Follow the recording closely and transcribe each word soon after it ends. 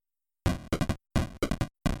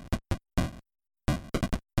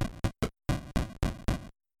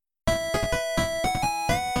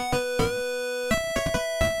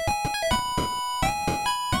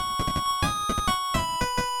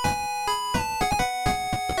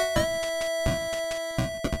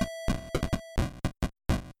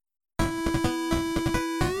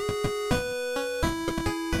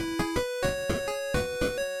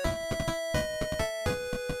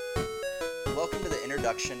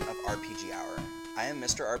introduction of RPG Hour. I am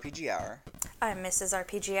Mr. RPG Hour. I'm Mrs.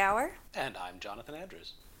 RPG Hour. And I'm Jonathan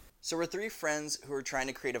Andrews. So we're three friends who are trying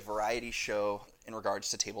to create a variety show in regards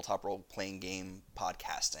to tabletop role-playing game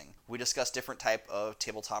podcasting. We discuss different type of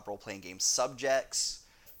tabletop role-playing game subjects.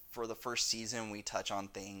 For the first season, we touch on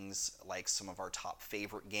things like some of our top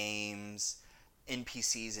favorite games,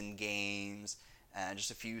 NPCs in games, and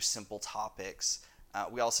just a few simple topics.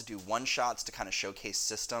 We also do one-shots to kind of showcase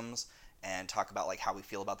systems and talk about like how we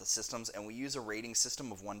feel about the systems, and we use a rating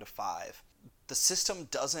system of 1 to 5. The system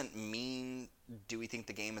doesn't mean do we think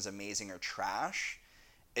the game is amazing or trash.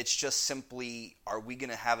 It's just simply, are we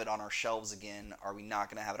going to have it on our shelves again? Are we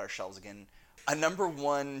not going to have it on our shelves again? A number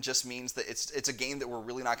 1 just means that it's a game that we're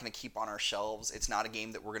really not going to keep on our shelves. It's not a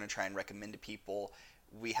game that we're going to try and recommend to people.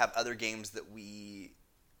 We have other games that we,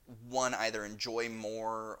 one, either enjoy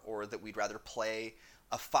more or that we'd rather play.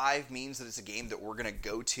 A 5 means that it's a game that we're going to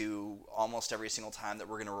go to almost every single time, that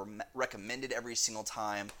we're going to recommend it every single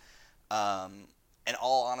time. In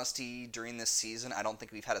all honesty, during this season, I don't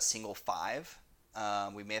think we've had a single 5.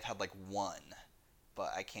 We may have had like 1,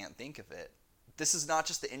 but I can't think of it. This is not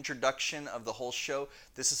just the introduction of the whole show.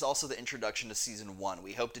 This is also the introduction to Season 1.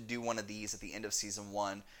 We hope to do one of these at the end of Season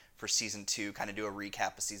 1 for Season 2, kind of do a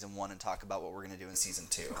recap of Season 1 and talk about what we're going to do in Season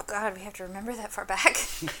 2. Oh God, we have to remember that far back.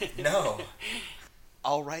 No.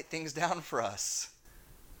 I'll write things down for us.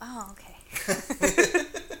 Oh, okay.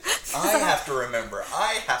 I have to remember.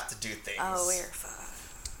 I have to do things. Oh, we're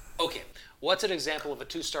fine. Okay, what's an example of a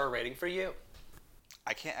 2-star rating for you?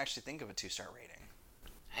 I can't actually think of a 2-star rating.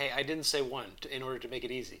 Hey, I didn't say 1 in order to make it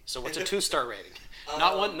easy. So what's a 2-star rating?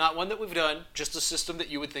 Not one that we've done, just a system that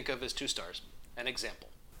you would think of as 2 stars. An example.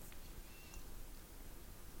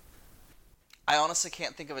 I honestly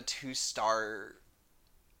can't think of a 2-star,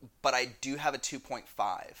 but I do have a 2.5.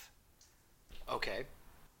 Okay.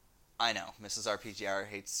 I know, Mrs. RPG Hour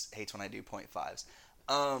hates when I do 0.5s.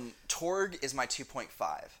 Torg is my 2.5.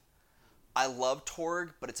 I love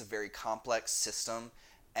Torg, but it's a very complex system,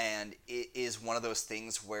 and it is one of those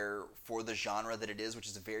things where, for the genre that it is, which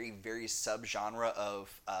is a very, very sub-genre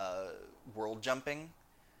of world jumping,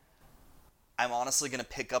 I'm honestly going to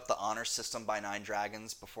pick up the Honor System by Nine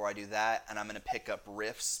Dragons before I do that, and I'm going to pick up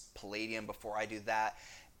Rift's Palladium before I do that,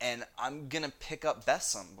 and I'm going to pick up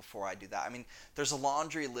Besom before I do that. I mean, there's a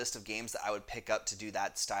laundry list of games that I would pick up to do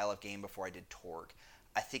that style of game before I did Torg.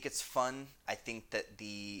 I think it's fun. I think that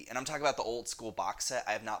and I'm talking about the old school box set.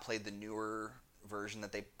 I have not played the newer version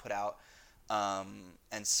that they put out.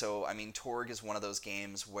 And so, I mean, Torg is one of those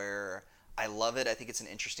games where I love it. I think it's an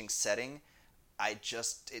interesting setting.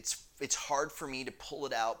 It's hard for me to pull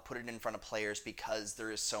it out, put it in front of players, because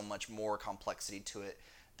there is so much more complexity to it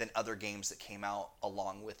than other games that came out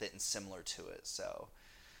along with it and similar to it. So,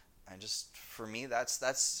 for me, that's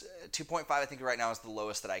 2.5. I think right now is the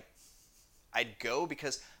lowest that I'd go,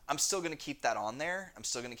 because I'm still going to keep that on there. I'm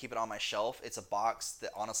still going to keep it on my shelf. It's a box that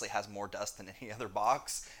honestly has more dust than any other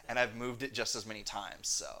box, and I've moved it just as many times.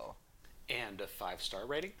 So, And a 5-star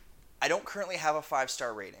rating? I don't currently have a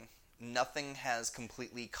 5-star rating. Nothing has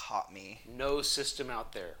completely caught me. No system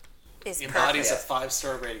out there Embodies a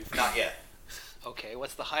 5-star rating. Not yet. Okay,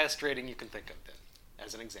 what's the highest rating you can think of then,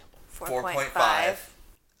 as an example? 4.5.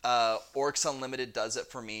 Orcs Unlimited does it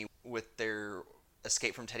for me with their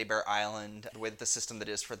Escape from Teddy Bear Island. The way that the system that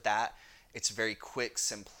is for that, it's very quick,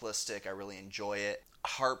 simplistic. I really enjoy it.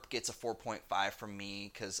 Harp gets a 4.5 from me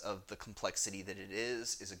because of the complexity that it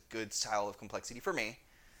is a good style of complexity for me.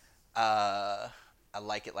 I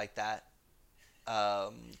like it like that.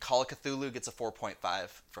 Call of Cthulhu gets a 4.5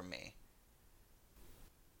 from me.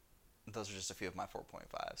 Those are just a few of my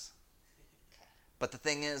 4.5s. But the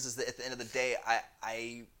thing is that at the end of the day,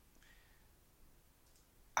 I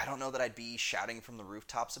don't know that I'd be shouting from the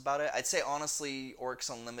rooftops about it. I'd say, honestly, Orcs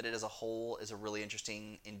Unlimited as a whole is a really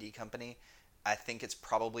interesting indie company. I think it's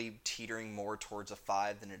probably teetering more towards a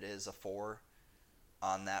 5 than it is a 4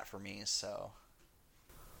 on that for me, so.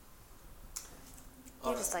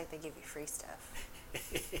 You just like they give you free stuff.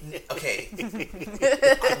 Okay.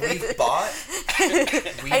 We've bought...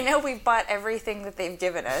 I know we've bought everything that they've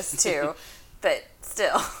given us, too, but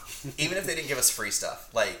still. Even if they didn't give us free stuff,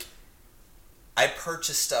 like, I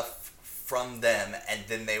purchased stuff from them, and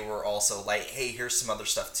then they were also like, hey, here's some other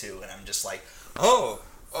stuff, too, and I'm just like, oh,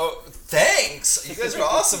 thanks! You guys are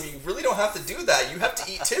awesome. You really don't have to do that. You have to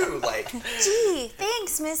eat, too. Like, gee,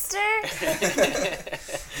 thanks, mister.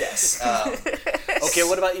 Yes. Okay,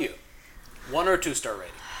 what about you? 1 or 2-star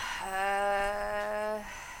rating?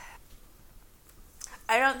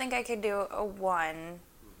 I don't think I could do a 1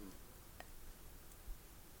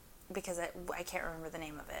 because I can't remember the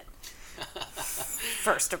name of it.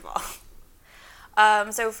 First of all.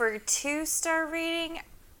 So for 2-star rating,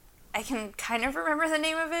 I can kind of remember the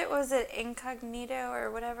name of it. Was it Incognito or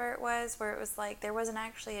whatever it was, where it was like there wasn't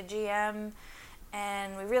actually a GM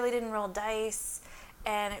and we really didn't roll dice,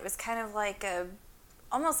 and it was kind of like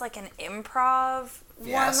almost like an improv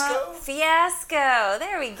warm-up. Fiasco.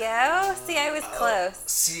 There we go. See, I was close.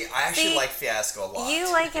 See, I actually like Fiasco a lot.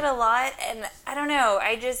 You like it a lot, and I don't know.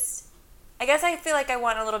 I guess I feel like I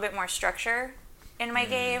want a little bit more structure in my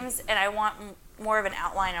games, and I want more of an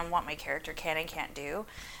outline on what my character can and can't do,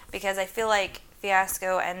 because I feel like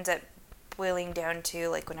Fiasco ends up boiling down to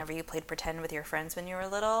like whenever you played pretend with your friends when you were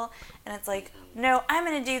little, and it's like, no, I'm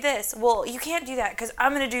gonna do this. Well, you can't do that because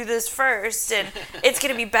I'm gonna do this first, and it's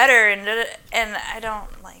gonna be better, and I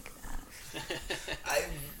don't like that.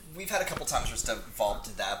 We've had a couple times where stuff evolved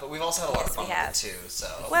to that, but we've also had a lot of fun with it too. So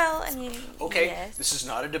well, I mean, okay, yes. This is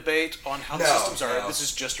not a debate on how the systems are. This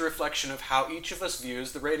is just a reflection of how each of us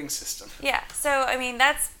views the rating system. Yeah. So I mean,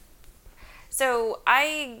 so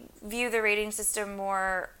I view the rating system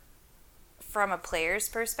more from a player's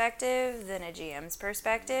perspective than a GM's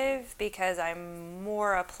perspective, because I'm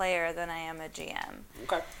more a player than I am a GM.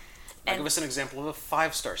 Okay. Now give us an example of a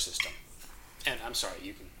 5-star system. And I'm sorry,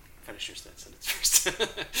 you can finish your sentence first.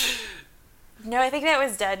 No, I think that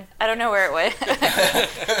was done. I don't know where it went.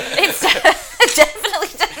 It's definitely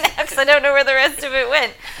done now, because I don't know where the rest of it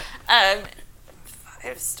went.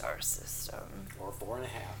 5-star system. Or 4.5.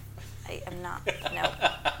 I am not. No.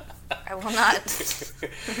 I will not.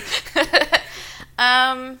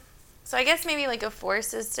 So I guess maybe like a 4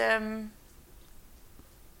 system.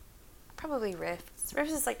 Probably Rifts.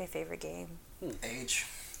 Rifts is like my favorite game. Age.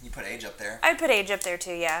 You put Age up there. I'd put Age up there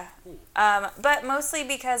too, yeah. But mostly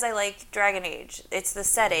because I like Dragon Age. It's the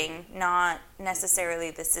setting, not necessarily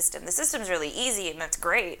the system. The system's really easy and that's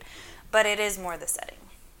great, but it is more the setting.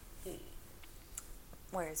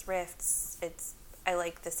 Whereas Rifts, I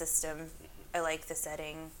like the system. I like the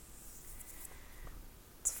setting.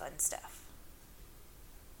 It's fun stuff.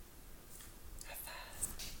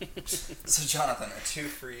 So Jonathan, a 2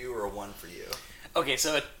 for you or a 1 for you? Okay,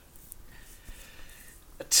 so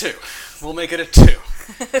a 2. We'll make it a 2.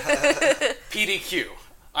 PDQ.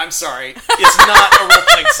 I'm sorry. It's not a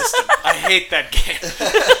role-playing system. I hate that game.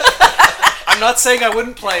 I'm not saying I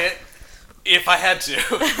wouldn't play it if I had to,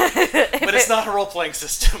 but it's not a role-playing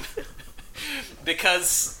system.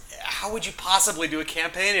 Because how would you possibly do a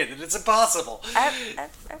campaign in it? It's impossible. I've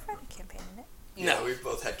run a campaign in it. No, yeah, we've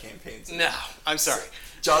both had campaigns. No, I'm sorry.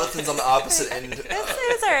 Jonathan's on the opposite end. It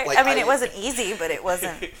was alright. Like, I mean, it wasn't easy, but it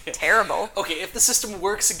wasn't terrible. Okay, if the system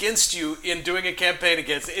works against you in doing a campaign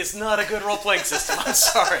against it, it's not a good role-playing system. I'm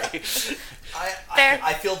sorry. Fair.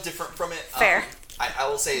 I feel different from it. Fair. I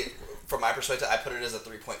will say, from my perspective, I put it as a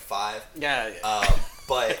 3.5. Yeah.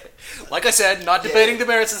 But like I said, not debating the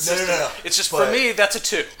merits of the system. No. It's just, for me, that's a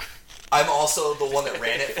 2. I'm also the one that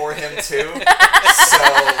ran it for him too, so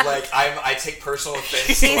like I take personal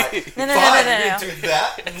offense. To like, no. Do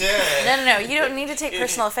that? No. You don't need to take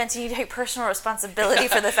personal offense. You need to take personal responsibility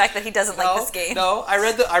for the fact that he doesn't like this game. No, I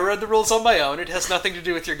read the rules on my own. It has nothing to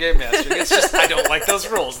do with your game mastering. It's just I don't like those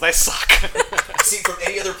rules. They suck. See, from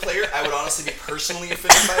any other player, I would honestly be personally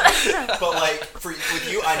offended by it. But like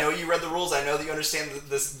with you, I know you read the rules. I know that you understand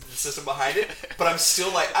the system behind it. But I'm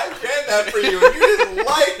still like, I ran that for you, and you didn't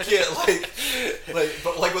like it.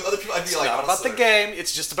 But with other people, I'd be it's like, not about the game.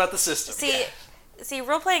 It's just about the system. See,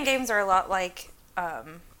 role-playing games are a lot like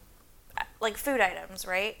food items,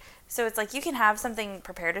 right? So it's like you can have something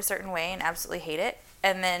prepared a certain way and absolutely hate it,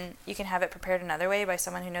 and then you can have it prepared another way by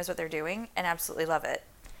someone who knows what they're doing and absolutely love it.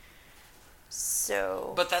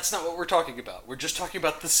 So. But that's not what we're talking about. We're just talking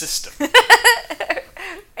about the system.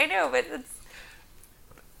 I know, but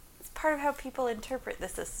it's part of how people interpret the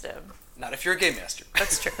system. Not if you're a game master.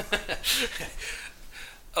 That's true.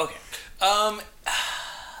 Okay.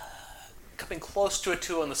 Coming close to a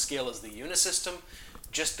 2 on the scale is the Unisystem,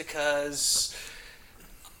 just because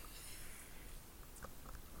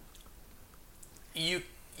you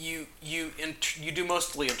do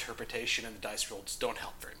mostly interpretation, and the dice rolls don't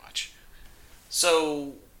help very much.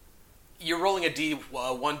 So you're rolling a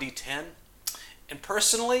 1d10, and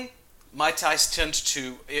personally, my dice tend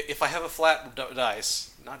to, if I have a flat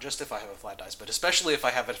dice, not just if I have a flat dice, but especially if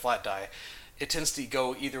I have a flat die, it tends to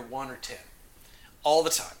go either 1 or 10, all the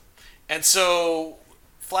time. And so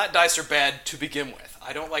flat dice are bad to begin with.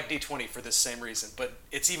 I don't like D20 for this same reason, but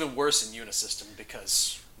it's even worse in Unisystem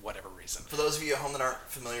because whatever reason. For those of you at home that aren't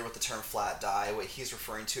familiar with the term flat die, what he's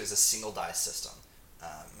referring to is a single die system.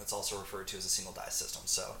 It's also referred to as a single die system.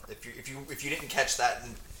 So if you didn't catch that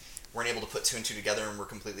and weren't able to put 2 and 2 together and were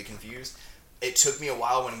completely confused, it took me a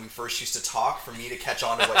while when we first used to talk for me to catch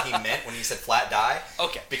on to what he meant when he said flat die.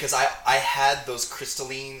 Okay. Because I had those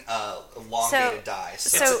crystalline, elongated dies.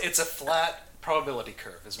 So it's a flat probability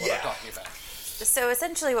curve is what I'm talking about. So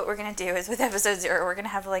essentially what we're going to do is with episode 0, we're going to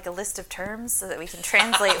have like a list of terms so that we can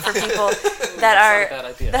translate for people that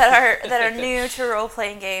are new to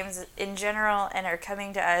role-playing games in general and are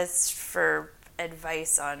coming to us for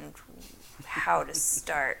advice on how to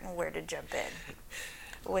start and where to jump in,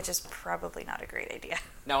 which is probably not a great idea.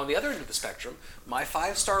 Now, on the other end of the spectrum, my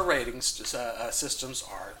 5-star ratings systems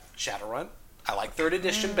are Shadowrun. I like 3rd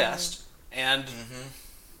edition best, and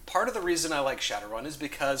part of the reason I like Shadowrun is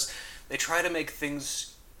because they try to make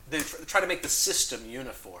the system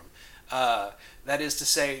uniform. That is to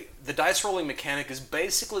say, the dice rolling mechanic is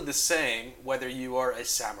basically the same whether you are a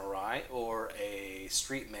samurai or a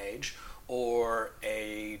street mage or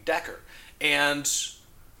a decker. And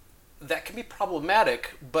that can be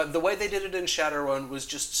problematic, but the way they did it in Shadowrun was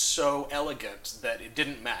just so elegant that it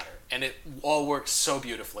didn't matter. And it all worked so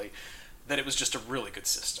beautifully that it was just a really good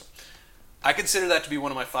system. I consider that to be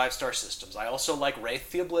one of my 5-star systems. I also like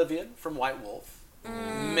Wraith the Oblivion from White Wolf,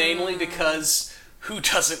 mainly because who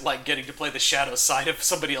doesn't like getting to play the shadow side of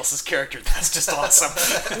somebody else's character? That's just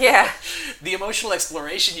awesome. Yeah. The emotional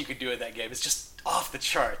exploration you can do in that game is just off the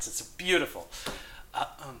charts. It's beautiful.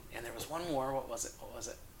 And there was one more. What was it?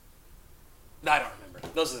 No, I don't remember.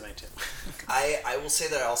 Those are the main two. I will say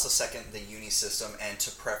that I also second the uni system, and to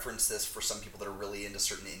preference this for some people that are really into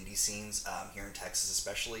certain indie scenes, here in Texas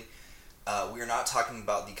especially. We are not talking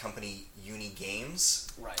about the company Uni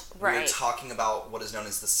Games. Right. We're talking about what is known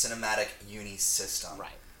as the Cinematic Uni system.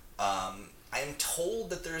 Right. I am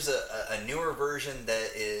told that there's a newer version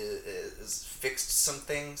that is fixed some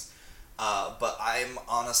things, but I'm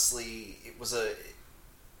honestly,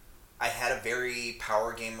 I had a very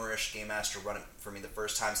power gamer-ish game master run it for me the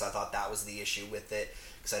first time, so I thought that was the issue with it,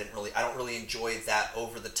 because I don't really enjoy that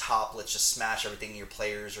over the top. Let's just smash everything. Your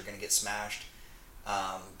players are going to get smashed.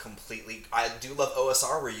 Completely. I do love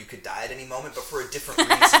OSR where you could die at any moment, but for a different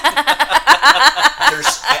reason.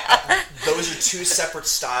 Those are two separate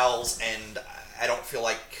styles, and I don't feel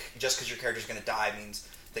like just because your character's going to die means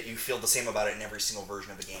that you feel the same about it in every single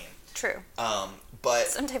version of a game. True. But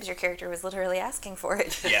sometimes your character was literally asking for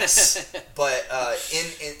it. Yes. But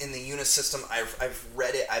in the Unis system, I've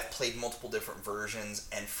read it. I've played multiple different versions,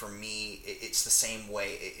 and for me, it's the same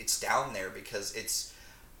way. It's down there because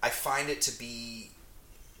I find it to be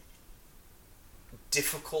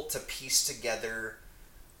difficult to piece together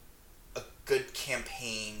a good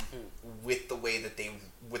campaign with the way that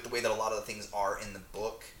a lot of the things are in the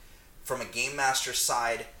book. From a game master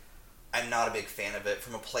side, I'm not a big fan of it.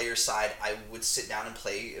 From a player side, I would sit down and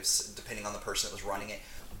play depending on the person that was running it.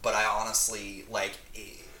 But I honestly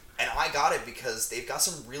and I got it because they've got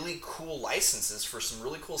some really cool licenses for some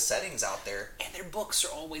really cool settings out there. And their books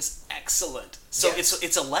are always excellent. So yes.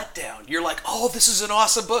 It's a letdown. You're like, oh, this is an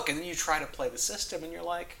awesome book. And then you try to play the system and you're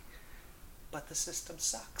like, but the system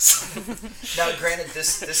sucks. Now, granted,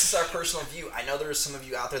 this is our personal view. I know there are some of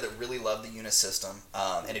you out there that really love the Unis system.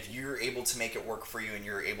 And if you're able to make it work for you and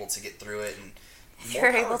you're able to get through it, and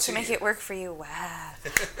you're able to make it work for you, wow.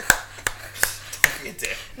 Don't be a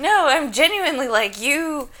dick. No, I'm genuinely like,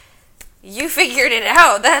 you figured it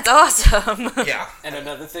out. That's awesome. Yeah. And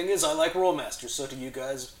another thing is, I like Rolemaster, so to you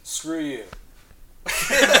guys, screw you.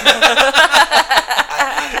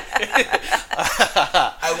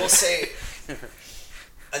 I will say,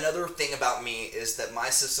 another thing about me is that my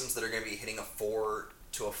systems that are going to be hitting a 4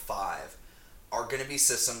 to a 5 are going to be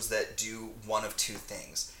systems that do one of two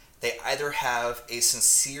things. They either have a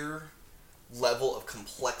sincere level of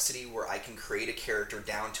complexity where I can create a character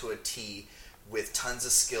down to a T with tons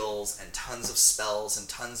of skills and tons of spells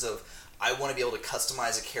and I want to be able to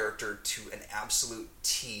customize a character to an absolute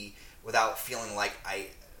T without feeling like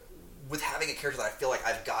with having a character that I feel like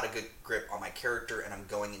I've got a good grip on my character and I'm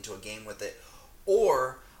going into a game with it.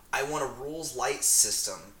 Or I want a rules light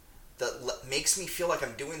system that makes me feel like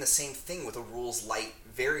I'm doing the same thing with a rules light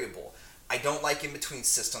variable. I don't like in-between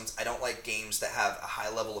systems. I don't like games that have a high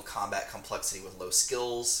level of combat complexity with low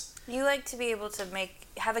skills. You like to be able to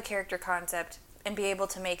have a character concept and be able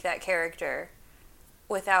to make that character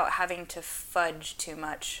without having to fudge too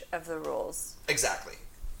much of the rules. Exactly.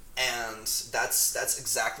 And that's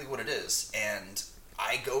exactly what it is. And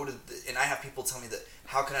I have people tell me that,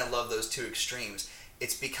 how can I love those two extremes?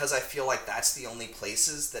 It's because I feel like that's the only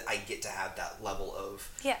places that I get to have that level of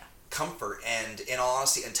comfort. And in all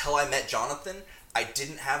honesty, until I met Jonathan, I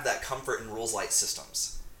didn't have that comfort in rules light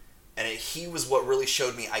systems. And he was what really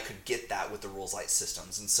showed me I could get that with the rules light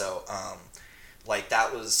systems. And so Like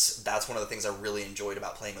that's one of the things I really enjoyed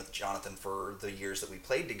about playing with Jonathan for the years that we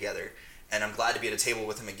played together, and I'm glad to be at a table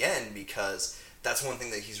with him again because that's one thing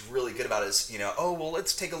that he's really good about is, oh, well,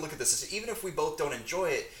 let's take a look at this. Even if we both don't enjoy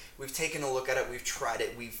it, we've taken a look at it, we've tried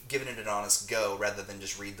it, we've given it an honest go rather than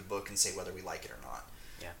just read the book and say whether we like it or not.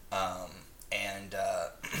 Yeah. And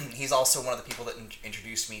he's also one of the people that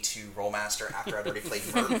introduced me to Rollmaster after I'd already played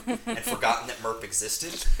MERP and forgotten that MERP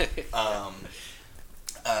existed.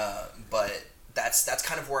 But that's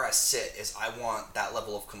kind of where I sit, is I want that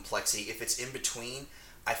level of complexity. If it's in between,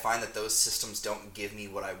 I find that those systems don't give me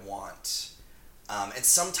what I want. And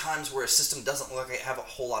sometimes where a system doesn't look like it have a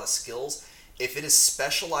whole lot of skills, if it is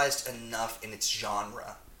specialized enough in its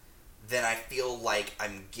genre, then I feel like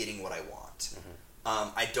I'm getting what I want. Mm-hmm.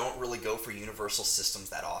 I don't really go for universal systems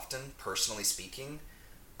that often, personally speaking.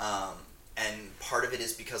 And part of it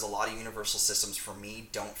is because a lot of universal systems for me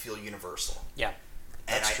don't feel universal. Yeah,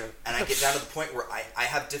 that's true. And I get down to the point where I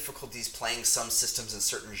have difficulties playing some systems in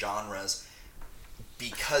certain genres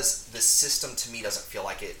because the system to me doesn't feel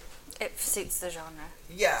like it suits the genre.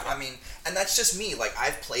 Yeah, I mean, and that's just me. Like,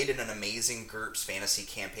 I've played in an amazing GURPS fantasy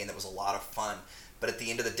campaign that was a lot of fun, but at the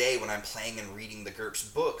end of the day, when I'm playing and reading the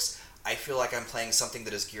GURPS books, I feel like I'm playing something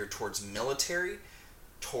that is geared towards military,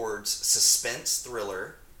 towards suspense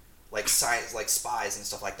thriller, like science, like spies and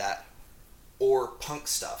stuff like that, or punk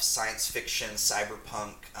stuff, science fiction,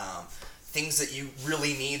 cyberpunk, things that you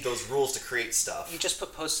really need those rules to create stuff. You just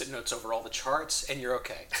put Post-it notes over all the charts, and you're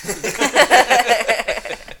okay.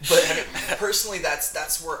 But I mean, personally,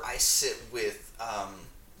 that's where I sit with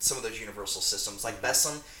some of those universal systems. Like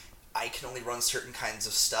Bessem, I can only run certain kinds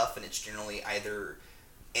of stuff, and it's generally either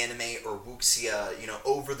anime or wuxia.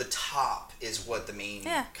 Over the top is what the main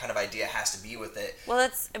kind of idea has to be with it. Well,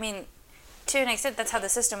 to an extent, that's how the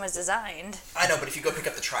system was designed. I know, but if you go pick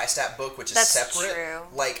up the Tri-Stat book, which is separate, true.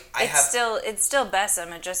 Like it's still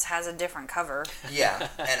Bessem. It just has a different cover. Yeah,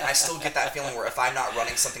 and I still get that feeling where if I'm not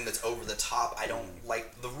running something that's over the top, I don't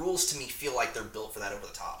like the rules. To me, feel like they're built for that over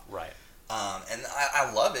the top. Right. And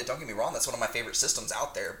I love it. Don't get me wrong. That's one of my favorite systems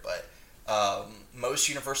out there. But most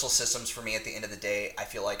universal systems for me, at the end of the day, I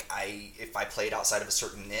feel like if I played outside of a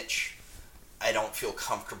certain niche, I don't feel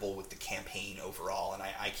comfortable with the campaign overall, and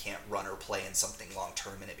I can't run or play in something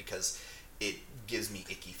long-term in it because it gives me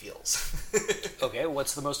icky feels. Okay,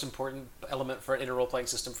 what's the most important element for an inter-role-playing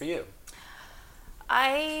system for you?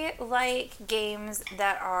 I like games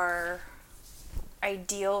that are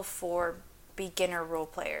ideal for beginner role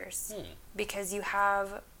players because you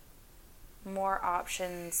have more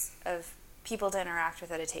options of people to interact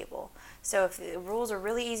with at a table. So if the rules are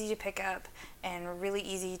really easy to pick up and really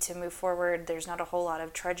easy to move forward, there's not a whole lot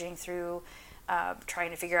of trudging through, trying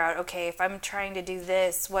to figure out, okay, if I'm trying to do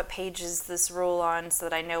this, what page is this rule on so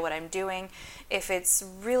that I know what I'm doing? If it's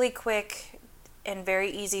really quick and very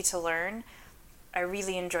easy to learn, I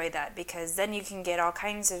really enjoy that because then you can get all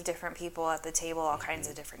kinds of different people at the table, all kinds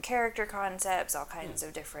of different character concepts, all kinds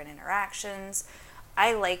of different interactions.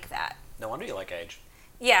 I like that. No wonder you like Age.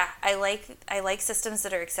 Yeah, I like systems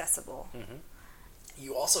that are accessible. Mm-hmm.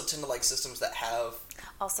 You also tend to like systems that have...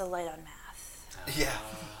 Also light on math. Yeah,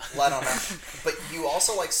 light on math. But you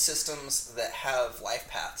also like systems that have life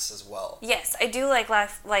paths as well. Yes, I do like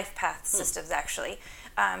life path systems, actually.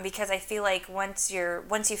 Because I feel like once you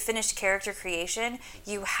finish character creation,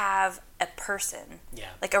 you have a person. Yeah.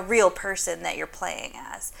 Like a real person that you're playing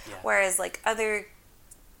as. Yeah. Whereas like other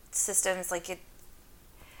systems,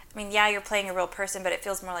 you're playing a real person, but it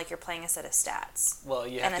feels more like you're playing a set of stats. Well,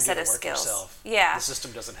 you have and to a do set the of work skills. yourself. Yeah. The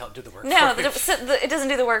system doesn't help do the work No, for you. It doesn't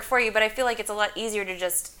do the work for you, but I feel like it's a lot easier to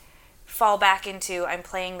just fall back into I'm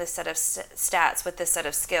playing this set of stats with this set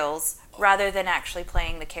of skills rather than actually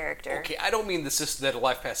playing the character. Okay, I don't mean that a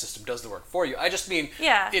life path system does the work for you. I just mean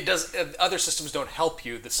it does. Other systems don't help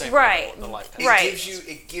you the same way the life path.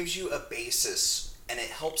 It gives you a basis, and it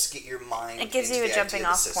helps get your mind. It gives you a jumping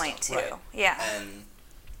off point too. Right. Yeah. And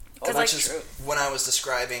that's true. When I was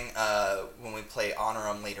describing when we play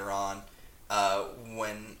Honorum later on,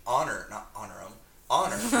 Honor.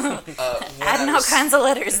 Adding all kinds of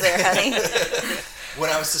letters there, honey. When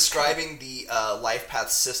I was describing the life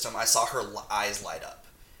path system, I saw her eyes light up.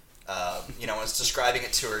 When I was describing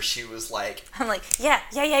it to her, she was like... I'm like, yeah.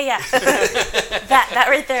 that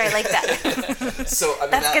right there, I like that. So,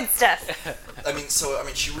 that's good stuff.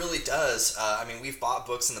 She really does. We've bought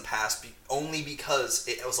books in the past only because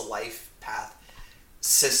it was a life path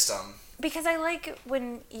system. Because I like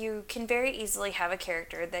when you can very easily have a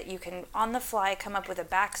character that you can, on the fly, come up with a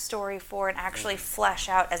backstory for and actually flesh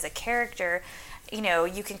out as a character.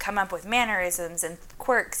 You can come up with mannerisms and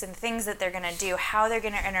quirks and things that they're going to do, how they're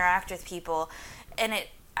going to interact with people. And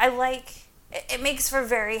I like it makes for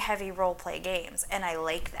very heavy role play games, and I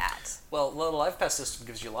like that. Well, the Life Path system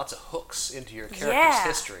gives you lots of hooks into your character's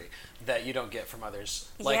history that you don't get from others.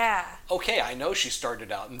 Like, okay, I know she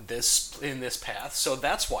started out in this path, so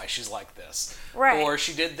that's why she's like this. Right. Or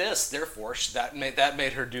she did this, therefore that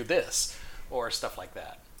made her do this, or stuff like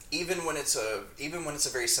that. Even when it's a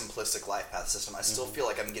very simplistic life path system, I still feel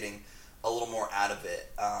like I'm getting a little more out of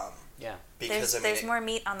it. Because there's more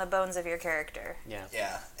meat on the bones of your character.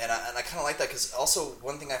 Yeah, and I kind of like that because also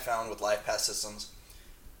one thing I found with life path systems,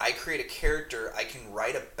 I create a character, I can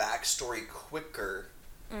write a backstory quicker,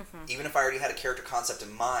 even if I already had a character concept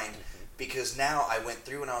in mind, because now I went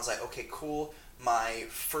through and I was like, okay, cool, my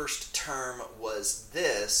first term was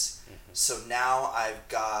this, so now I've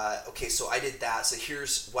got, okay, so I did that, so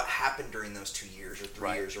here's what happened during those 2 years, or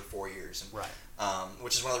 3 years, or 4 years. And,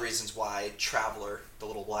 which is one of the reasons why Traveler, the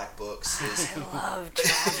little black books, is... I love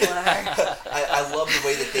Traveler. I love the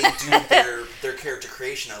way that they do their character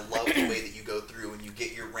creation. I love the way that you go through and you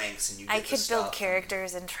get your ranks and you get I could build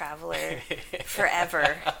characters in Traveler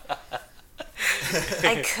forever.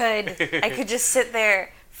 I could just sit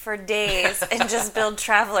there for days and just build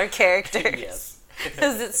Traveler characters. Yes.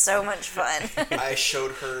 Because it's so much fun. I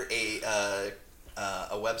showed her a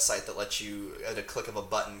website that lets you, at a click of a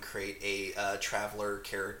button, create a Traveler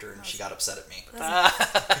character, and she got upset at me.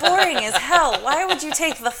 That's boring as hell. Why would you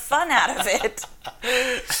take the fun out of it?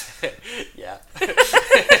 Yeah.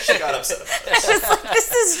 She got upset about it. She's like,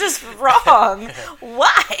 this is just wrong.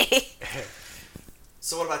 Why?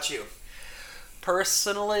 So what about you?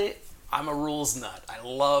 Personally, I'm a rules nut. I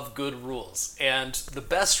love good rules. And the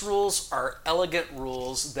best rules are elegant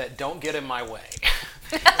rules that don't get in my way.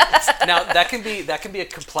 Now, that can be a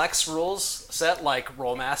complex rules set like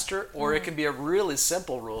Rollmaster, or it can be a really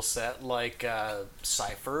simple rule set like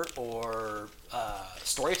Cypher or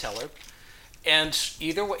Storyteller. And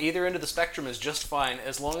either end of the spectrum is just fine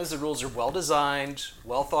as long as the rules are well designed,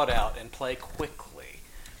 well thought out, and play quickly.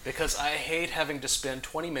 Because I hate having to spend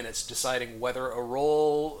 20 minutes deciding whether a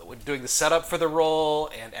roll, doing the setup for the roll,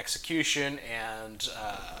 and execution, and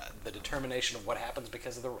the determination of what happens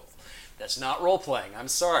because of the roll. That's not role-playing. I'm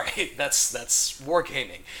sorry. That's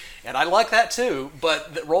wargaming. And I like that too,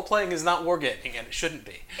 but role-playing is not wargaming, and it shouldn't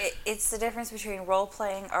be. It's the difference between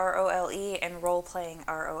role-playing, R-O-L-E, and role-playing,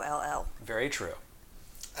 R-O-L-L. Very true.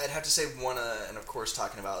 I'd have to say one, and of course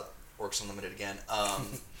talking about Orcs Unlimited again,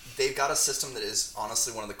 they've got a system that is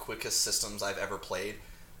honestly one of the quickest systems I've ever played.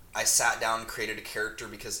 I sat down and created a character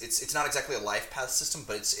because it's not exactly a life path system,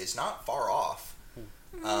 but it's not far off.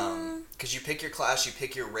 Because you pick your class, you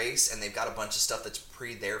pick your race, and they've got a bunch of stuff that's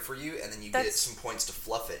there for you, and then you get some points to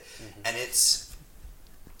fluff it. And it's...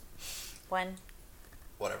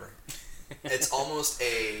 Whatever. It's almost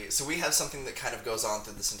so we have something that kind of goes on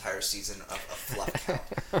through this entire season of fluff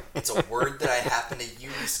count. It's a word that I happen to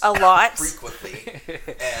use a lot frequently.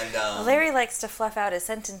 And Larry likes to fluff out his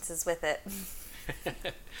sentences with it.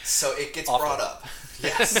 So it gets brought up.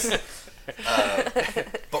 Yes.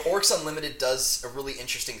 But Orcs Unlimited does a really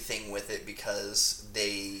interesting thing with it because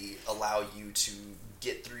they allow you to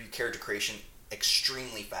get through your character creation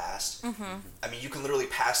extremely fast. I mean, you can literally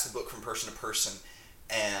pass the book from person to person,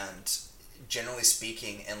 and generally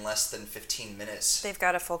speaking, in less than 15 minutes... They've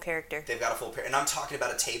got a full character. And I'm talking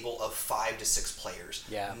about a table of 5 to 6 players.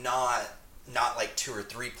 Yeah. Not like 2 or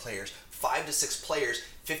 3 players. 5 to 6 players,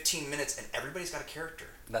 15 minutes, and everybody's got a character.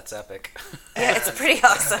 That's epic. Yeah, it's pretty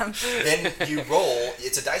awesome. Then you roll.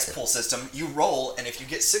 It's a dice pool system. You roll, and if you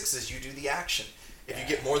get 6s, you do the action. If you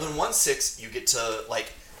get more than 1 6, you get to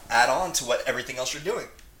add on to what everything else you're doing.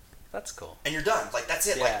 That's cool. And you're done. That's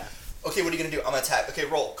it. Yeah. Okay, what are you gonna do? I'm gonna attack. Okay,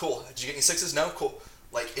 roll. Cool. Did you get any 6s? No. Cool.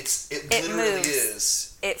 It literally moves.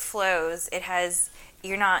 is. It flows. It has.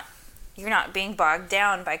 You're not being bogged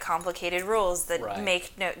down by complicated rules that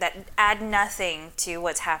that add nothing to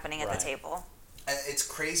what's happening at the table. And it's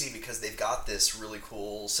crazy because they've got this really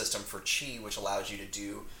cool system for chi, which allows you to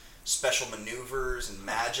do special maneuvers and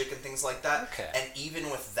magic and things like that. Okay. And even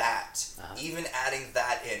with that, even adding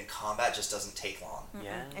that in, combat just doesn't take long.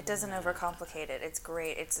 Yeah. It doesn't overcomplicate it. It's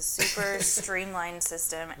great. It's a super streamlined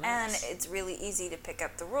system, and it's really easy to pick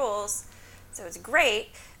up the rules. So it's great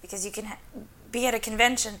because you can be at a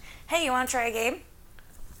convention. Hey, you want to try a game?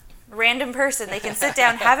 Random person. They can sit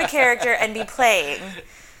down, have a character, and be playing.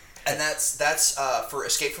 And that's for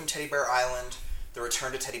Escape from Teddy Bear Island, the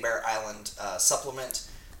Return to Teddy Bear Island supplement,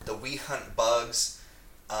 the We Hunt Bugs,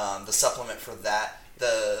 the supplement for that.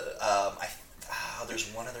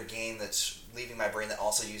 There's one other game that's leaving my brain that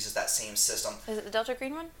also uses that same system. Is it the Delta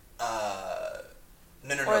Green one? No.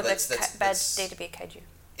 Or That's Bad Day to Be a Kaiju.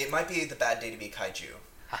 It might be the Bad Day to Be a Kaiju.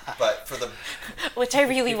 But for the which I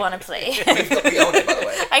really want to play. we own it, by the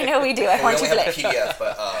way. I know we do. I want to We only play. have the PDF,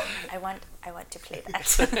 but I want to play that.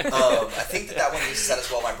 I think that one uses that as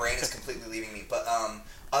well. My brain is completely leaving me, but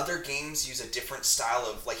other games use a different style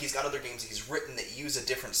of, like, he's got other games that he's written that use a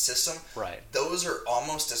different system. Right. Those are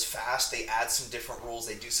almost as fast. They add some different rules.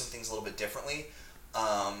 They do some things a little bit differently.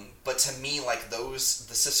 But to me, like, the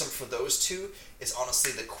system for those two is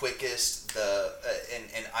honestly the quickest.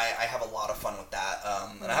 And I have a lot of fun with that.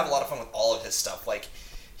 And I have a lot of fun with all of his stuff. Like,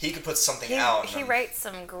 he could put something out. He writes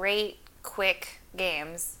some great, quick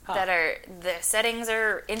games that are, the settings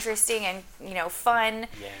are interesting and, fun.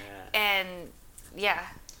 Yeah. And yeah,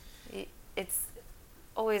 it's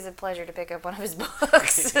always a pleasure to pick up one of his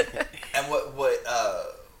books. And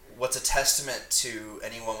what's a testament to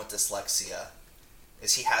anyone with dyslexia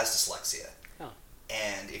is he has dyslexia. Oh.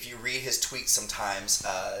 And if you read his tweets sometimes,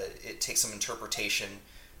 it takes some interpretation.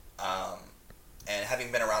 And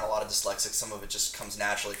having been around a lot of dyslexics, some of it just comes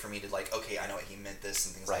naturally for me to, like, okay, I know what he meant this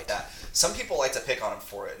and things like that. Some people like to pick on him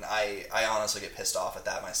for it, and I honestly get pissed off at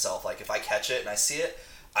that myself. Like, if I catch it and I see it,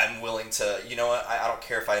 I'm willing to, you know what, I don't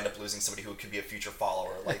care if I end up losing somebody who could be a future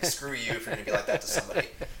follower. Like, screw you if you're going to be like that to somebody.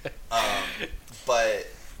 But,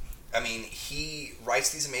 I mean, he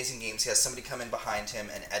writes these amazing games. He has somebody come in behind him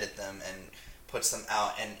and edit them and puts them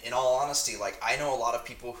out. And in all honesty, like, I know a lot of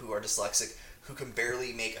people who are dyslexic who can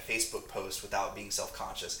barely make a Facebook post without being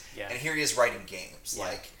self-conscious. Yeah. And here he is writing games. Yeah.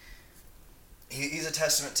 Like, he's a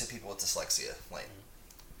testament to people with dyslexia. Like,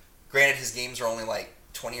 granted, his games are only, like,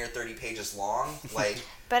 20 or 30 pages long. Like,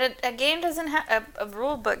 but a game doesn't have, a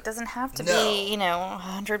rule book doesn't have to be,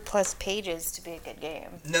 100 plus pages to be a good game.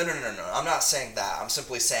 No. I'm not saying that. I'm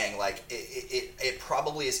simply saying, like, it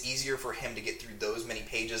probably is easier for him to get through those many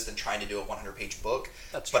pages than trying to do a 100-page book.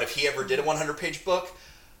 That's but true. if he ever did a 100-page book,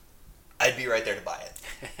 I'd be right there to buy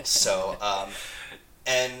it. So,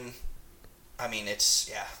 and, I mean, it's,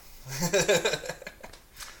 yeah.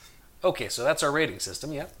 Okay, so that's our rating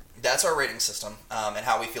system, yeah. That's our rating system, and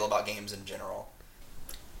how we feel about games in general.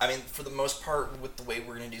 I mean, for the most part, with the way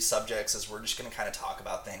we're going to do subjects is we're just going to kind of talk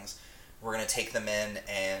about things. We're going to take them in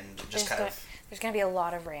and just There's going to be a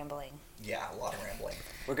lot of rambling. Yeah, a lot of rambling.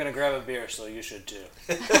 We're going to grab a beer, so you should too.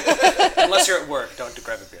 Unless you're at work, don't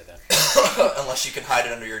grab a beer then. Unless you can hide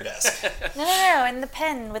it under your desk. No, and the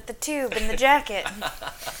pen with the tube and the jacket.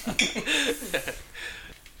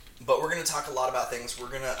 But we're going to talk a lot about things. We're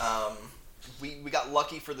going to... We got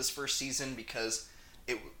lucky for this first season because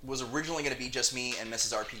it was originally going to be just me and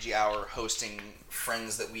Mrs. RPG Hour hosting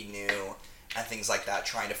friends that we knew and things like that,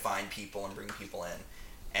 trying to find people and bring people in.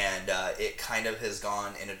 And it kind of has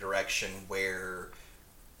gone in a direction where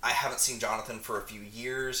I haven't seen Jonathan for a few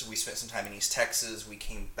years. We spent some time in East Texas. We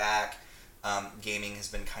came back. Gaming has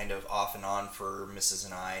been kind of off and on for Mrs.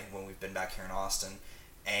 and I when we've been back here in Austin.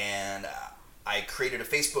 And I created a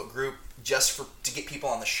Facebook group just to get people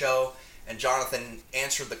on the show. And Jonathan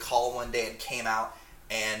answered the call one day and came out.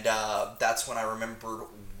 And that's when I remembered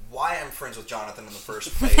why I'm friends with Jonathan in the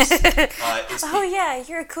first place. Yeah,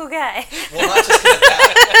 you're a cool guy. Well, not just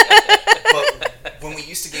that, but when we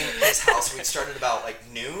used to game at his house, we'd start at about like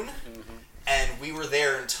noon, and we were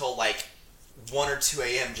there until like 1 or 2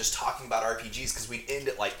 a.m. just talking about RPGs because we'd end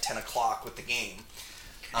at like 10 o'clock with the game.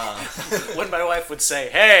 When my wife would say,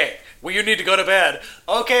 "Hey, well, you need to go to bed."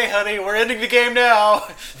 "Okay, honey, we're ending the game now."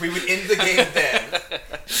 We would end the game then,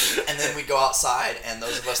 and then we'd go outside, and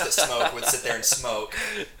those of us that smoke would sit there and smoke,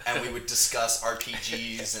 and we would discuss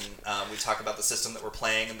RPGs, and we'd talk about the system that we're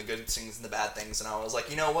playing, and the good things and the bad things, and I was like,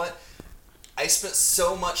 you know what? I spent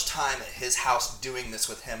so much time at his house doing this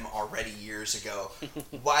with him already years ago.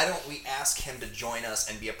 Why don't we ask him to join us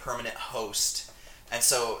and be a permanent host? And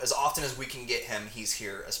so, as often as we can get him, he's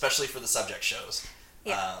here, especially for the subject shows.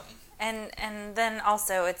 Yeah. And then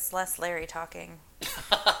also, it's less Larry talking.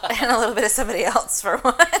 And a little bit of somebody else for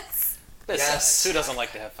once. Yes. Who doesn't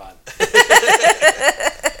like to have fun?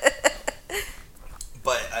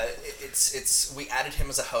 But we added him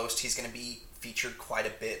as a host. He's going to be featured quite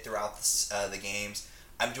a bit throughout the games.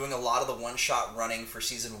 I'm doing a lot of the one-shot running for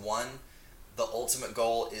Season 1. The ultimate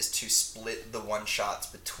goal is to split the one-shots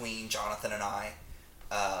between Jonathan and I.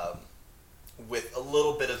 With a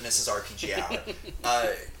little bit of Mrs. RPG Hour.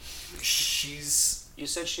 You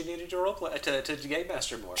said she needed to roleplay to game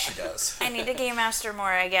master more. She does. I need to game master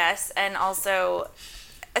more, I guess. And also,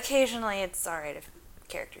 occasionally it's alright if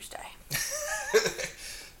characters die.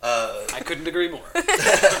 I couldn't agree more.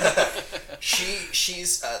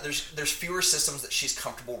 She's there's fewer systems that she's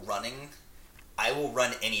comfortable running. I will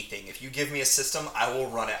run anything. If you give me a system, I will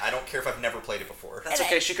run it. I don't care if I've never played it before. That's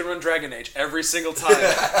okay. She can run Dragon Age every single time.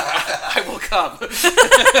 I will come.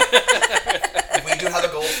 We do have a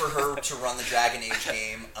goal for her to run the Dragon Age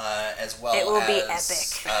game, as well it will as be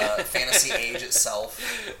epic. Fantasy Age itself.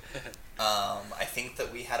 I think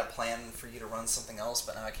that we had a plan for you to run something else,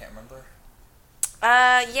 but now I can't remember.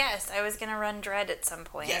 Yes, I was gonna run Dread at some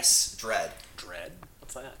point. Yes, Dread. Dread?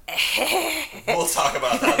 What's that? We'll talk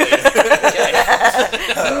about that later.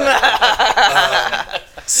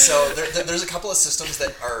 So there's a couple of systems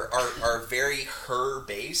that are very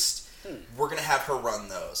her-based. We're going to have her run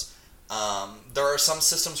those. There are some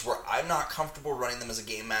systems where I'm not comfortable running them as a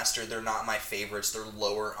game master. They're not my favorites. They're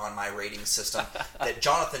lower on my rating system that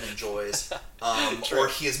Jonathan enjoys, or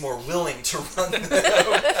he is more willing to run them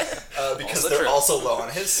because they're also low on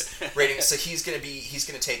his rating. So he's going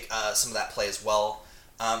to take some of that play as well.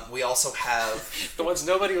 We also have the ones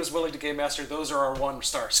nobody was willing to game master. Those are our 1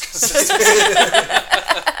 stars.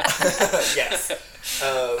 Yes.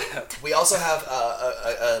 We also have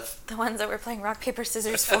the ones that we're playing rock paper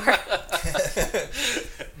scissors for.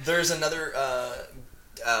 There's another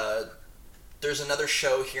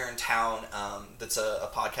show here in town that's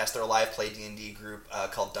a podcast. They're a live play D&D group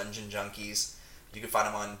called Dungeon Junkies. You can find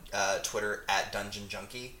them on Twitter at Dungeon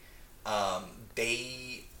Junkie.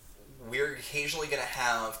 We're occasionally going to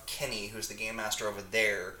have Kenny, who's the game master over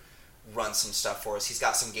there, run some stuff for us. He's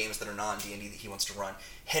got some games that are non-D&D that he wants to run.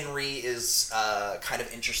 Henry is kind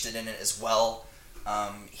of interested in it as well.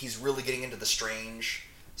 He's really getting into the Strange,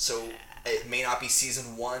 so it may not be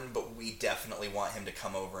season 1, but we definitely want him to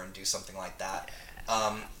come over and do something like that.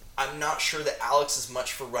 I'm not sure that Alex is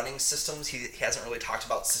much for running systems. He hasn't really talked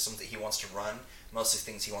about systems that he wants to run, mostly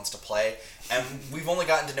things he wants to play. And we've only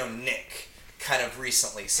gotten to know Nick kind of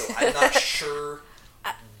recently, so I'm not sure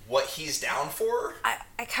what he's down for.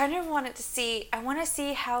 I kind of wanted to see, I want to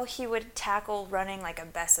see how he would tackle running like a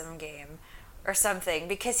Besom game or something,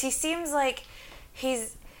 because he seems like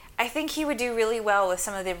I think he would do really well with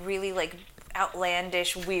some of the really like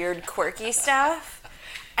outlandish, weird, quirky stuff.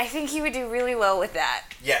 I think he would do really well with that.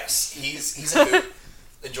 Yes, he's a hoot.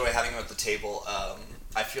 Enjoy having him at the table.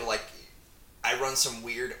 I feel like I run some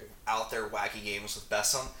weird, out there, wacky games with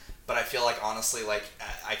Besom, but I feel like, honestly, like,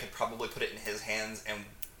 I could probably put it in his hands and,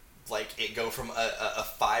 like, it go from a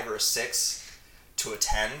 5 or a 6 to a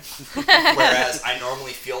 10, whereas I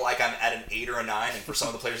normally feel like I'm at an 8 or a 9, and for some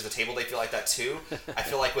of the players at the table, they feel like that too. I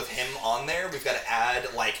feel like with him on there, we've got to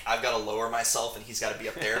add, like, I've got to lower myself, and he's got to be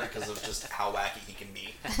up there because of just how wacky he can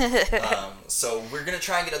be. So we're going to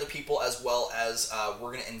try and get other people, as well as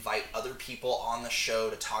we're going to invite other people on the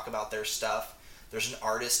show to talk about their stuff. There's an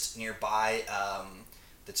artist nearby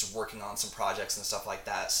that's working on some projects and stuff like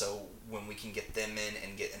that, so when we can get them in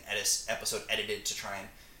and get an episode edited to try and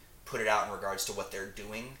put it out in regards to what they're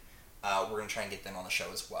doing, we're going to try and get them on the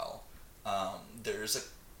show as well. I've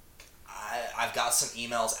got some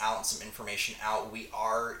emails out and some information out. We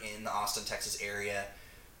are in the Austin, Texas area.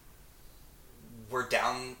 We're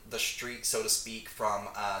down the street, so to speak, from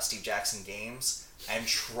Steve Jackson Games. I'm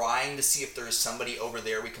trying to see if there's somebody over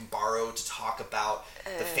there we can borrow to talk about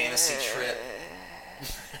the fantasy trip,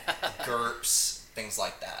 GURPS, things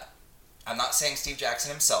like that. I'm not saying Steve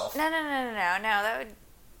Jackson himself. No, that would...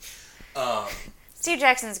 Steve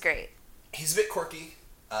Jackson's great. He's a bit quirky,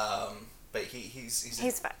 but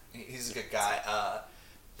he's fine. He's a good guy,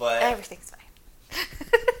 but everything's fine.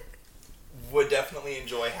 Would definitely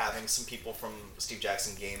enjoy having some people from Steve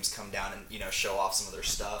Jackson Games come down and show off some of their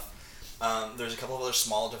stuff. There's a couple of other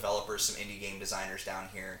small developers, some indie game designers down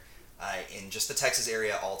here in just the Texas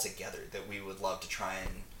area altogether that we would love to try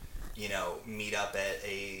and meet up at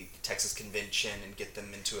a Texas convention and get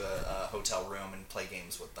them into a hotel room and play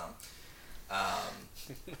games with them.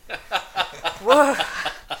 Whoa.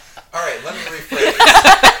 All right, let me rephrase.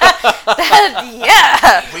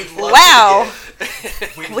 Yeah. Wow.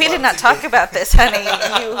 We did not talk about this, honey.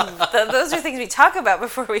 Those are things we talk about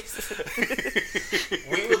before we...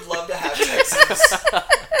 We would love to have Texas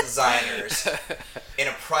designers in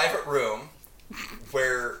a private room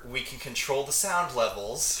where we can control the sound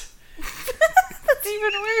levels. That's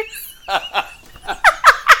even worse.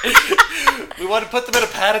 We want to put them in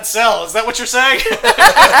a padded cell. Is that what you're saying?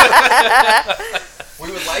 We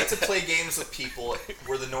would like to play games with people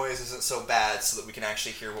where the noise isn't so bad so that we can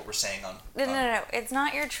actually hear what we're saying on... No. It's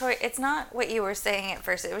not your choice. It's not what you were saying at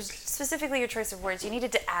first. It was specifically your choice of words. You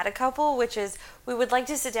needed to add a couple, which is, we would like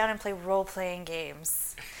to sit down and play role-playing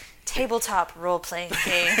games. Tabletop role-playing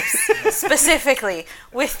games. Specifically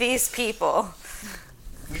with these people.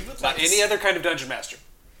 We would Not any other kind of dungeon master.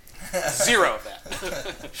 0 of that.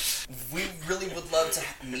 We really would love to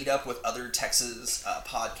meet up with other Texas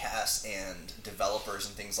podcasts and developers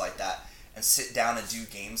and things like that and sit down and do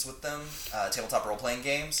games with them, tabletop role-playing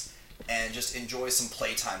games, and just enjoy some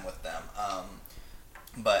playtime with them.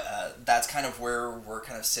 But that's kind of where we're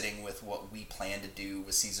kind of sitting with what we plan to do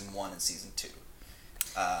with Season 1 and Season 2.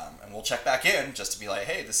 And we'll check back in just to be like,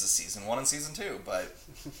 hey, this is Season 1 and Season 2, but...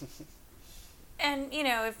 And,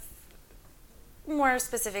 if more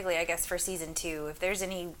specifically, I guess, for Season 2, if there's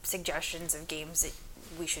any suggestions of games that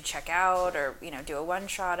we should check out or, do a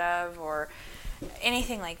one-shot of or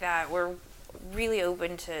anything like that, we're really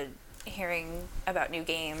open to hearing about new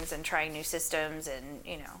games and trying new systems and,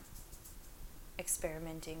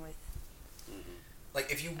 experimenting with like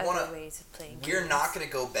if you other want ways of playing we're games. not going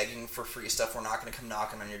to go begging for free stuff. We're not going to come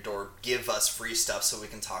knocking on your door, give us free stuff so we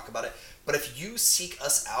can talk about it. But if you seek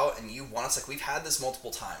us out and you want us, like we've had this multiple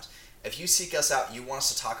times, if you seek us out, you want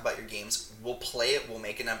us to talk about your games, we'll play it, we'll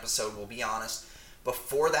make an episode, we'll be honest.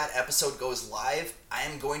 Before that episode goes live, I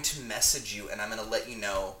am going to message you and I'm going to let you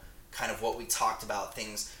know kind of what we talked about,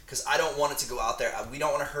 things, because I don't want it to go out there. We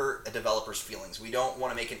don't want to hurt a developer's feelings. We don't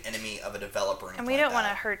want to make an enemy of a developer. And we don't want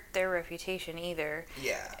to hurt their reputation either.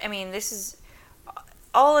 Yeah. I mean,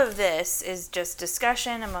 all of this is just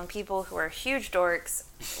discussion among people who are huge dorks,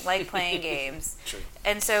 like playing games. True.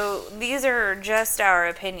 And so these are just our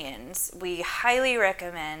opinions. We highly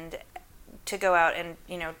recommend to go out and,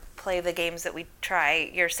 play the games that we try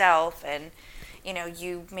yourself, and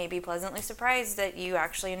you may be pleasantly surprised that you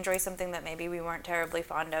actually enjoy something that maybe we weren't terribly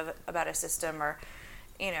fond of about a system or,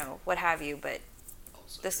 what have you. But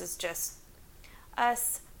this is just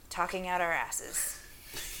us talking out our asses.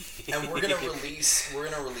 And we're gonna release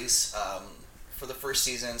for the first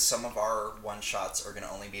season, some of our one-shots are going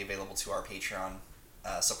to only be available to our Patreon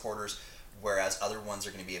supporters, whereas other ones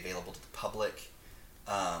are going to be available to the public.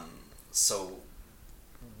 So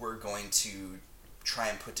we're going to try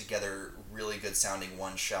and put together really good sounding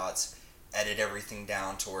one-shots, edit everything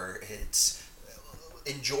down to where it's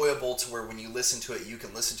enjoyable, to where when you listen to it, you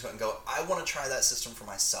can listen to it and go, I want to try that system for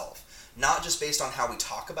myself. Not just based on how we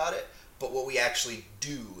talk about it, but what we actually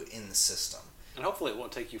do in the system. And hopefully it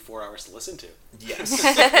won't take you 4 hours to listen to. Yes.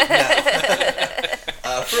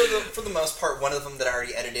 For the most part, one of them that I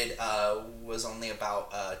already edited was only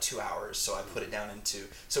about 2 hours, so I put it down into...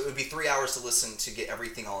 So it would be 3 hours to listen to get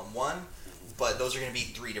everything all in one, but those are going to be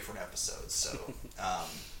 3 different episodes, so...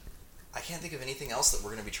 I can't think of anything else that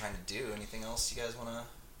we're going to be trying to do. Anything else you guys want to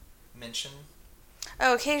mention?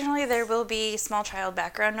 Oh, occasionally there will be small child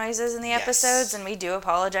background noises in the episodes, and we do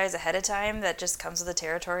apologize ahead of time. That just comes with the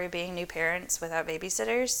territory of being new parents without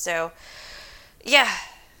babysitters. So, yeah,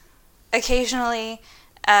 occasionally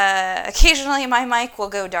my mic will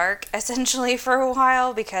go dark, essentially, for a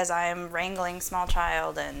while because I'm wrangling small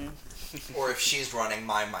child and... Or if she's running,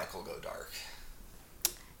 my mic will go dark.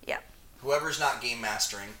 Yeah. Whoever's not game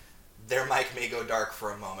mastering, their mic may go dark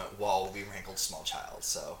for a moment while we wrangle small child,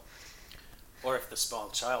 so... Or if the small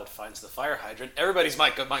child finds the fire hydrant, everybody's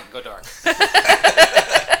mic might go dark.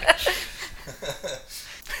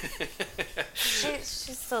 She's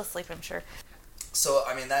still asleep, I'm sure. So,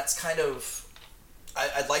 I mean, that's kind of...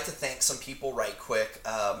 I'd like to thank some people right quick,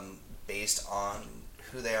 based on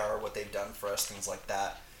who they are, what they've done for us, things like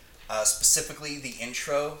that. Specifically, the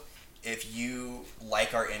intro. If you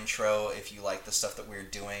like our intro, if you like the stuff that we're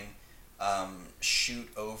doing, shoot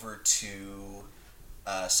over to...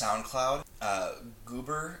 SoundCloud,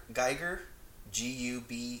 Guber Geiger,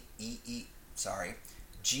 Gubergeiger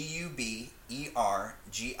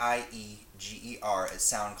at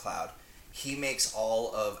SoundCloud. He makes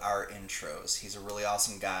all of our intros. He's a really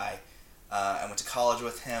awesome guy. I went to college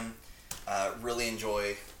with him. Really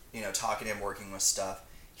enjoy, talking to him, working with stuff.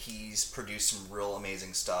 He's produced some real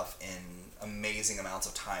amazing stuff in amazing amounts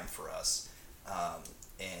of time for us.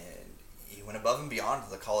 And he went above and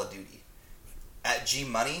beyond the Call of Duty. At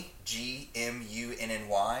Gmunny,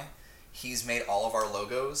 Gmunny, he's made all of our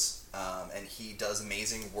logos, and he does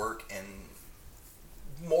amazing work in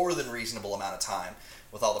more than reasonable amount of time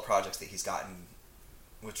with all the projects that he's got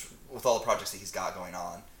going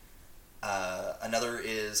on. Another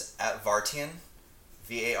is at Vartian,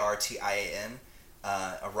 Vartian.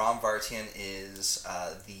 Aram Vartian is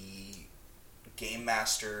the game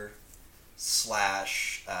master /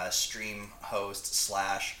 stream host /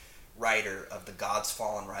 writer of the Gods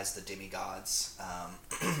Fallen, Rise of the Demigods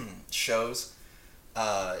shows.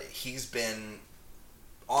 He's been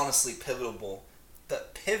honestly pivotal.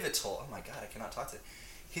 Oh my god, I cannot talk to it.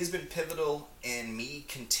 He's been pivotal in me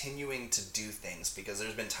continuing to do things, because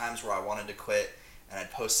there's been times where I wanted to quit and I'd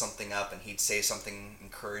post something up and he'd say something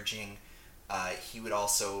encouraging. He would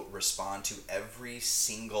also respond to every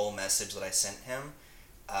single message that I sent him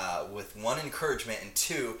with 1, encouragement, and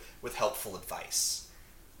 2, with helpful advice.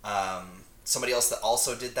 Somebody else that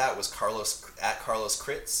also did that was Carlos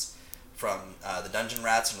Crits from the Dungeon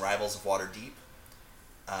Rats and Rivals of Waterdeep.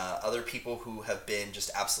 Other people who have been just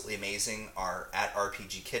absolutely amazing are at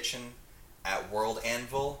RPG Kitchen, at World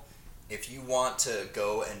Anvil. If you want to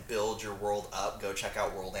go and build your world up, go check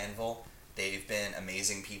out World Anvil. They've been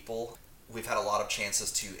amazing people. We've had a lot of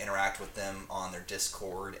chances to interact with them on their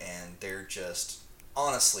Discord, and they're just,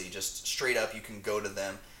 honestly, just straight up, you can go to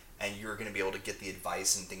them and you're going to be able to get the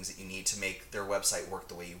advice and things that you need to make their website work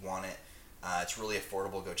the way you want it. It's really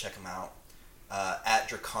affordable. Go check them out. At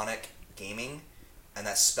Draconic Gaming, and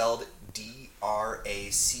that's spelled Draconick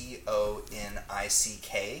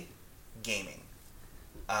Gaming.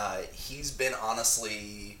 He's been,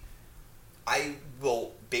 honestly, I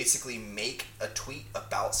will basically make a tweet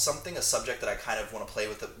about something, a subject that I kind of want to play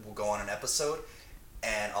with that will go on an episode,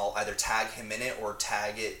 and I'll either tag him in it or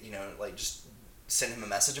tag it, like just send him a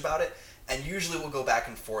message about it, and usually we'll go back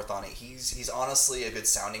and forth on it. He's honestly a good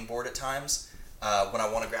sounding board at times when I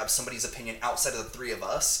want to grab somebody's opinion outside of the three of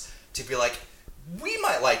us to be like, we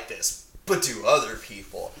might like this, but do other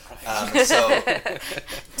people? So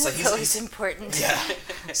he's important. Yeah.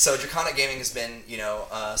 So Draconic Gaming has been,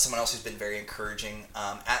 someone else who's been very encouraging.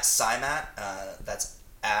 At Symat, that's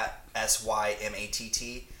at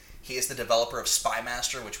SYMATT. He is the developer of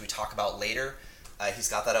Spymaster, which we talk about later. He's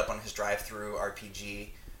got that up on his Drive-Thru RPG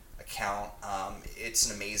account. It's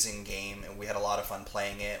an amazing game, and we had a lot of fun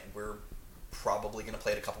playing it. We're probably going to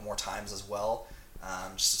play it a couple more times as well.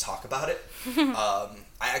 Just to talk about it. I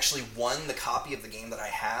actually won the copy of the game that I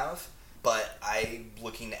have, but I'm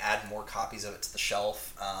looking to add more copies of it to the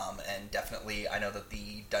shelf, and definitely I know that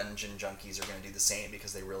the Dungeon Junkies are going to do the same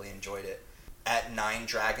because they really enjoyed it. At Nine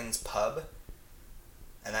Dragons Pub,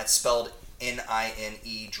 and that's spelled Nine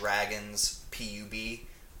Dragons Pub.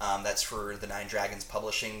 That's for the Nine Dragons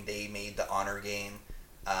Publishing. They made the Honor game.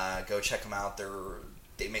 Go check them out.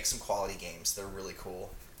 They make some quality games. They're really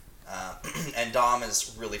cool. And Dom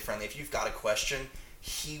is really friendly. If you've got a question,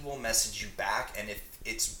 he will message you back, and if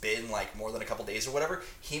it's been like more than a couple days or whatever,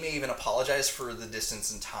 he may even apologize for the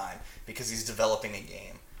distance in time because he's developing a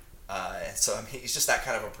game. So I mean, he's just that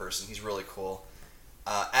kind of a person. He's really cool.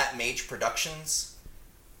 At Mage Productions,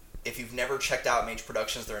 if you've never checked out Mage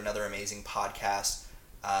Productions, they're another amazing podcast.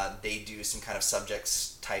 They do some kind of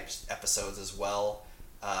subjects type episodes as well.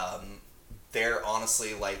 They're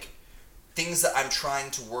honestly like things that I'm trying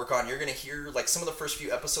to work on. You're going to hear, like, some of the first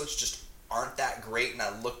few episodes just aren't that great, and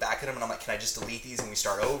I look back at them and I'm like, can I just delete these and we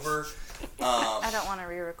start over? I don't want to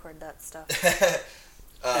re-record that stuff.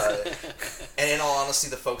 And in all honesty,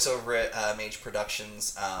 the folks over at Mage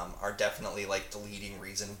Productions are definitely, like, the leading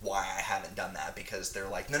reason why I haven't done that, because they're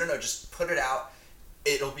like, no, just put it out.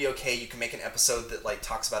 It'll be okay. You can make an episode that, like,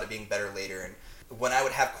 talks about it being better later. And when I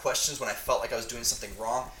would have questions, when I felt like I was doing something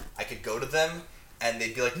wrong, I could go to them and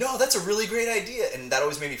they'd be like, no, that's a really great idea. And that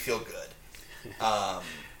always made me feel good.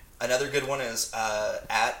 Another good one is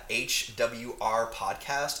at HWR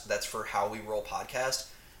Podcast. That's for How We Roll Podcast.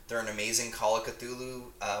 They're an amazing Call of Cthulhu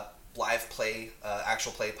live play,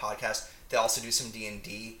 actual play podcast. They also do some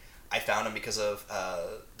D&D. I found them because of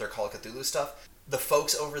their Call of Cthulhu stuff. The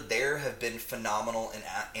folks over there have been phenomenal in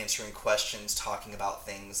answering questions, talking about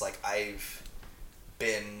things. Like, I've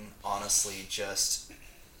been honestly just...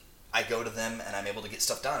 I go to them and I'm able to get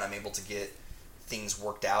stuff done. I'm able to get things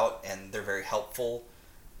worked out, and they're very helpful.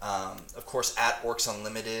 Of course, at Orcs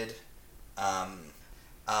Unlimited.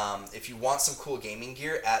 If you want some cool gaming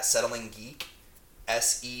gear, at Settling Geek,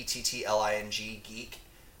 SETTLING Geek,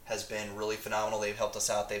 has been really phenomenal. They've helped us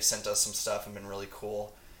out. They've sent us some stuff and been really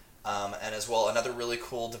cool. And as well, another really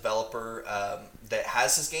cool developer that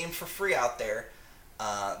has his game for free out there,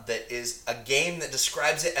 that is a game that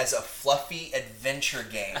describes it as a fluffy adventure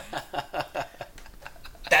game.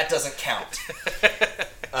 That doesn't count.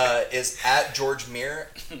 Is at George Mir,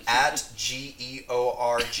 at GEORGMIR.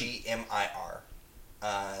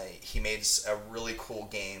 He made a really cool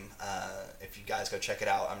game. If you guys go check it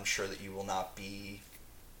out, I'm sure that you will not be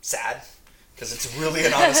sad, because it's really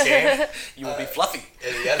an honest game. You will be fluffy.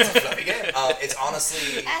 Yeah, it's a fluffy game. It's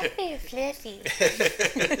honestly... I feel fluffy.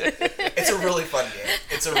 It's a really fun game.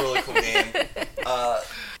 It's a really cool game.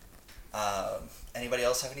 Anybody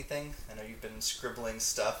else have anything? I know you've been scribbling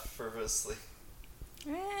stuff fervently.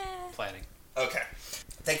 Planning. Okay.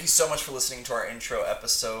 Thank you so much for listening to our intro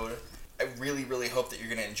episode. I really, really hope that you're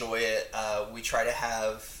going to enjoy it. We try to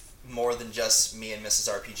have more than just me and Mrs.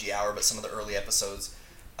 RPG Hour, but some of the early episodes,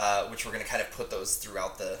 which we're going to kind of put those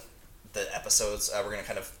throughout the episodes. We're going to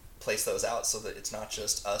kind of place those out so that it's not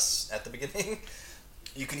just us at the beginning.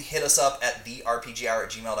 You can hit us up at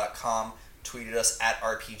therpghour@gmail.com, tweet at us at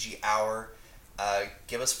RPGHour.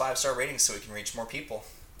 Give us 5-star ratings so we can reach more people.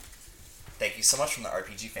 Thank you so much from the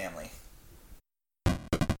RPG family.